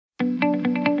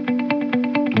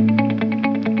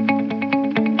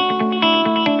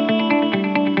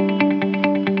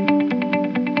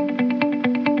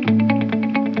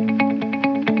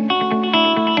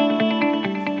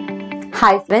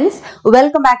Hi friends,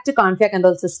 welcome back to Confia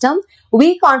Control System.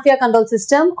 We Confia Control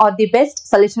System are the best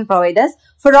solution providers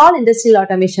for all industrial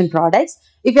automation products.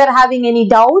 If you are having any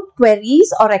doubt,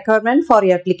 queries or requirement for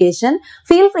your application,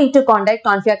 feel free to contact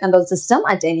Confia Control System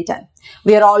at any time.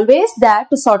 We are always there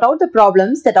to sort out the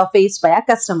problems that are faced by a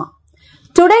customer.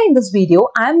 Today in this video,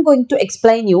 I am going to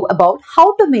explain you about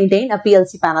how to maintain a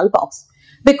PLC panel box.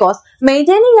 Because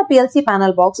maintaining a PLC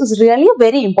panel box is really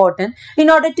very important in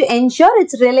order to ensure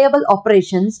its reliable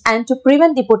operations and to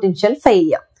prevent the potential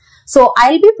failure. So,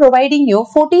 I'll be providing you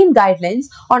 14 guidelines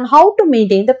on how to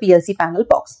maintain the PLC panel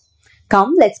box.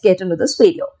 Come, let's get into this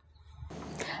video.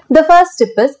 The first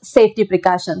tip is safety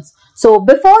precautions. So,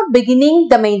 before beginning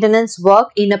the maintenance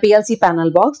work in a PLC panel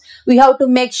box, we have to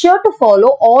make sure to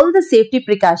follow all the safety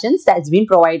precautions that's been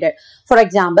provided. For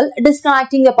example,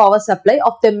 disconnecting the power supply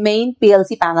of the main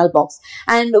PLC panel box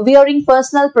and wearing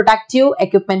personal protective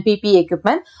equipment, PPE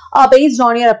equipment, based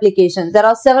on your application. There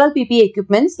are several PPE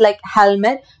equipments like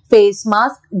helmet, face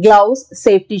mask, gloves,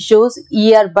 safety shoes,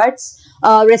 earbuds,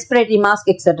 respiratory mask,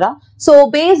 etc. So,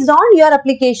 based on your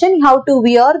application, you have to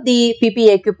wear the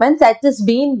PPE equipment that is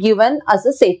being given as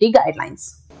a safety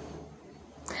guidelines.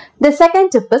 The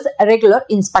second tip is regular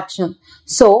inspection.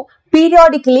 So,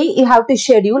 periodically, you have to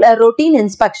schedule a routine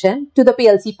inspection to the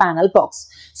PLC panel box.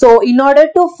 So, in order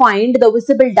to find the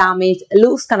visible damage,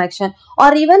 loose connection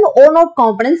or even worn-out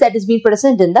components that is being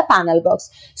present in the panel box.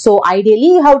 So,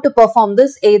 ideally, you have to perform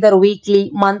this either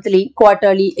weekly, monthly,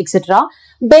 quarterly, etc.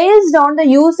 based on the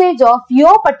usage of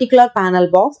your particular panel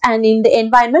box and in the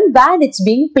environment where it's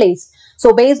being placed.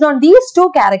 So, based on these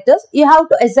two characters, you have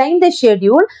to assign the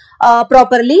schedule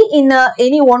properly in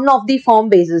any one of the form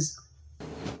basis.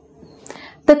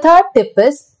 The third tip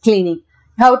is cleaning.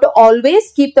 You have to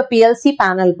always keep the PLC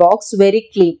panel box very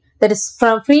clean. That is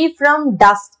free from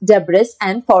dust, debris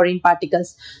and foreign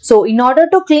particles. So, in order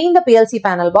to clean the PLC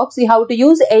panel box, you have to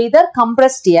use either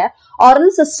compressed air or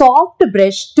else a soft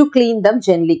brush to clean them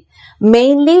gently.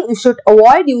 Mainly, you should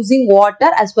avoid using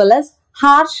water as well as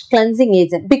harsh cleansing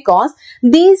agent because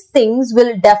these things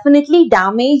will definitely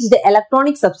damage the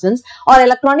electronic substance or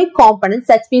electronic components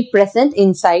that's been present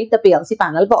inside the PLC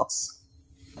panel box.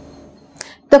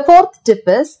 The fourth tip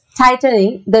is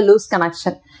tightening the loose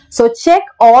connection. So, check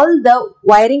all the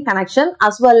wiring connection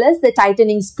as well as the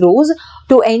tightening screws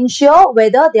to ensure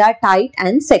whether they are tight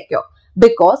and secure.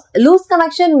 Because loose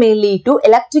connection may lead to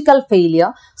electrical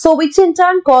failure, so which in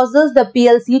turn causes the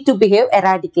PLC to behave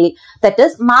erratically. That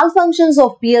is, malfunctions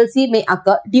of PLC may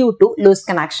occur due to loose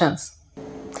connections.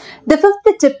 The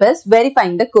fifth tip is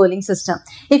verifying the cooling system.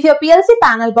 If your PLC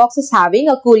panel box is having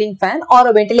a cooling fan or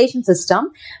a ventilation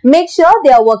system, make sure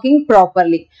they are working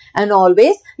properly. And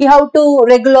always, you have to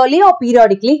regularly or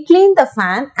periodically clean the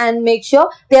fan and make sure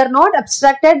they are not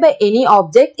obstructed by any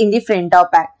object in the front or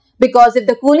back. Because if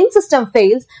the cooling system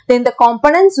fails, then the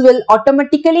components will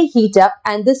automatically heat up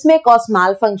and this may cause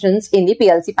malfunctions in the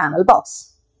PLC panel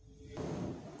box.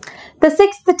 The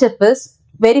sixth tip is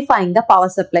verifying the power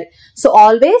supply. So,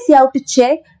 always you have to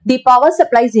check the power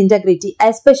supply's integrity,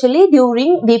 especially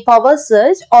during the power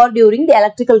surge or during the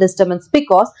electrical disturbance,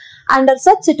 because under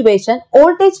such situation,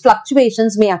 voltage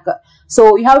fluctuations may occur.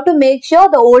 So, you have to make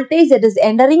sure the voltage that is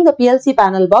entering the PLC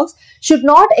panel box should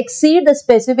not exceed the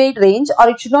specified range or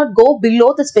it should not go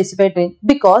below the specified range,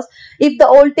 because if the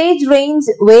voltage range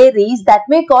varies, that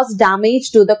may cause damage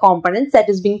to the components that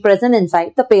is being present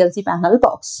inside the PLC panel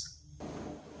box.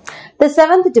 The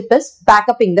seventh tip is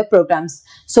backupping the programs.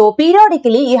 So,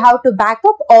 periodically, you have to back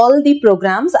up all the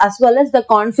programs as well as the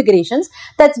configurations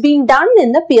that's being done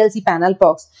in the PLC panel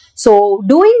box. So,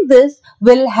 doing this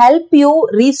will help you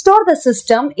restore the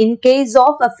system in case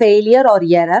of a failure or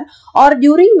error or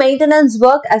during maintenance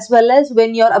work as well as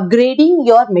when you're upgrading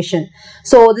your machine.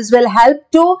 So, this will help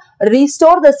to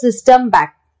restore the system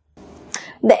back.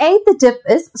 The eighth tip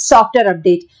is software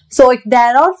update. So, if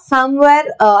there are firmware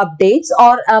updates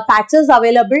or patches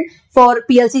available for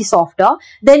PLC software,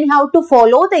 then you have to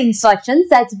follow the instructions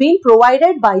that's been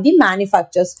provided by the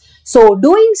manufacturers. So,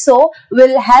 doing so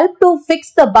will help to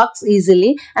fix the bugs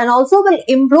easily and also will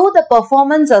improve the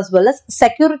performance as well as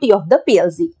security of the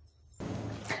PLC.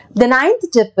 The ninth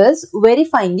tip is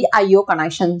verifying the I/O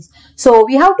connections. So,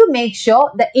 we have to make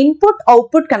sure the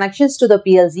input-output connections to the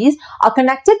PLCs are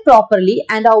connected properly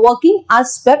and are working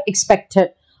as per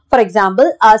expected. For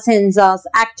example, sensors,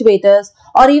 actuators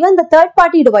or even the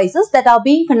third-party devices that are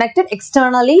being connected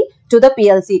externally to the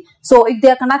PLC. So, if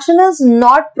their connection is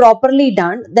not properly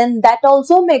done, then that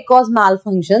also may cause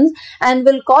malfunctions and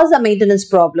will cause a maintenance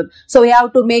problem. So, we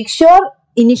have to make sure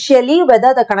initially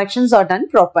whether the connections are done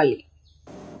properly.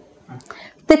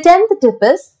 The 10th tip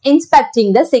is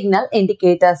inspecting the signal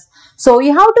indicators. So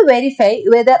you have to verify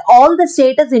whether all the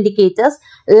status indicators,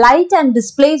 light and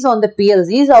displays on the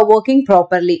PLCs are working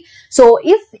properly. So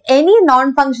if any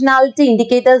non-functionality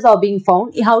indicators are being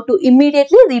found, you have to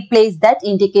immediately replace that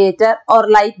indicator or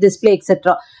light, display,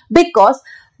 etc. Because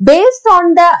based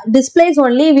on the displays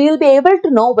only, we will be able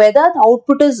to know whether the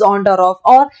output is on or off,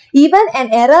 or even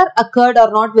an error occurred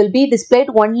or not will be displayed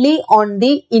only on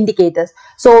the indicators.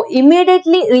 So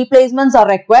immediately replacements are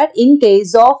required in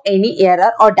case of any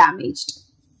error or damage.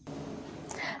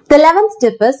 The 11th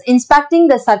tip is inspecting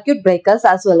the circuit breakers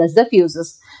as well as the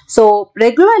fuses. So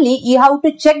regularly you have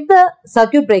to check the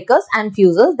circuit breakers and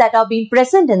fuses that are being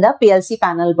present in the PLC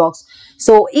panel box.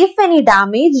 So if any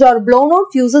damaged or blown out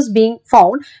fuses being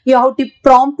found, you have to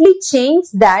promptly change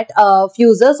that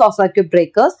fuses or circuit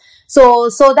breakers so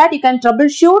that you can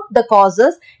troubleshoot the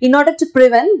causes in order to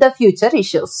prevent the future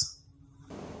issues.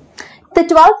 The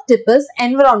 12th tip is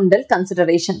environmental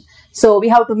consideration. So we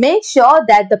have to make sure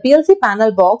that the PLC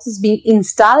panel box is being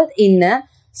installed in a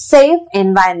safe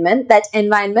environment, that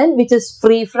environment which is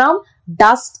free from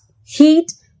dust,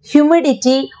 heat,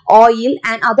 humidity, oil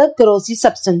and other corrosive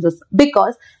substances,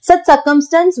 because such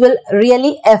circumstance will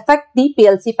really affect the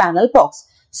PLC panel box.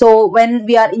 So when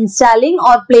we are installing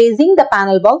or placing the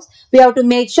panel box, we have to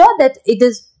make sure that it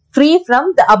is free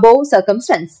from the above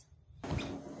circumstance.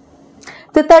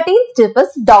 The 13th tip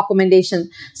is documentation.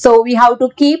 So we have to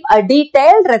keep a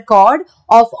detailed record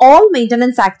of all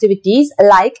maintenance activities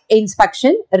like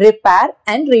inspection, repair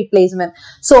and replacement.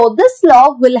 So this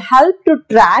log will help to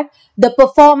track the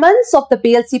performance of the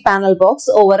PLC panel box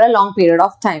over a long period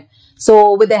of time.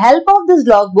 So with the help of this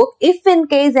logbook, if in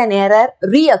case an error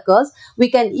reoccurs, we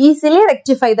can easily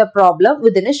rectify the problem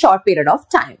within a short period of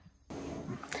time.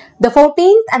 The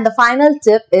 14th and the final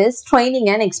tip is training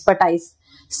and expertise.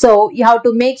 So you have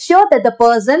to make sure that the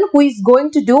person who is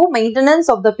going to do maintenance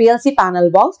of the PLC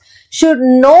panel box should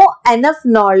know enough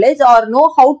knowledge or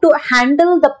know how to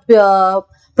handle the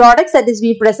products that is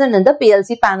being present in the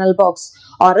PLC panel box,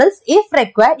 or else if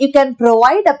required you can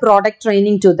provide a product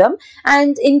training to them,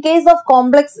 and in case of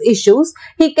complex issues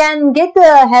he can get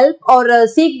the help or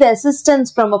seek the assistance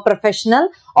from a professional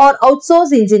or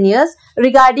outsource engineers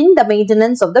regarding the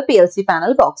maintenance of the PLC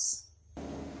panel box.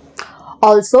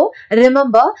 Also,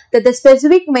 remember that the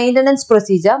specific maintenance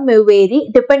procedure may vary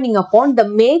depending upon the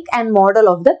make and model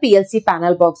of the PLC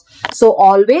panel box. So,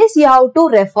 always you have to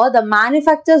refer the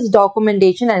manufacturer's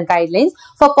documentation and guidelines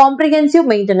for comprehensive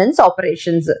maintenance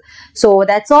operations. So,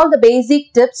 that's all the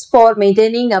basic tips for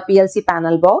maintaining a PLC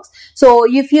panel box. So,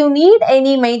 if you need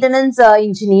any maintenance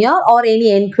engineer or any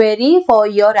inquiry for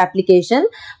your application,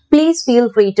 please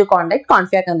feel free to contact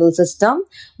Confia Control System.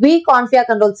 We Confia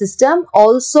Control System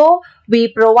also we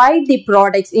provide the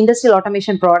products, industrial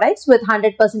automation products with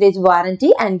 100%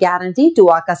 warranty and guarantee to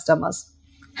our customers.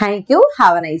 Thank you.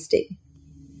 Have a nice day.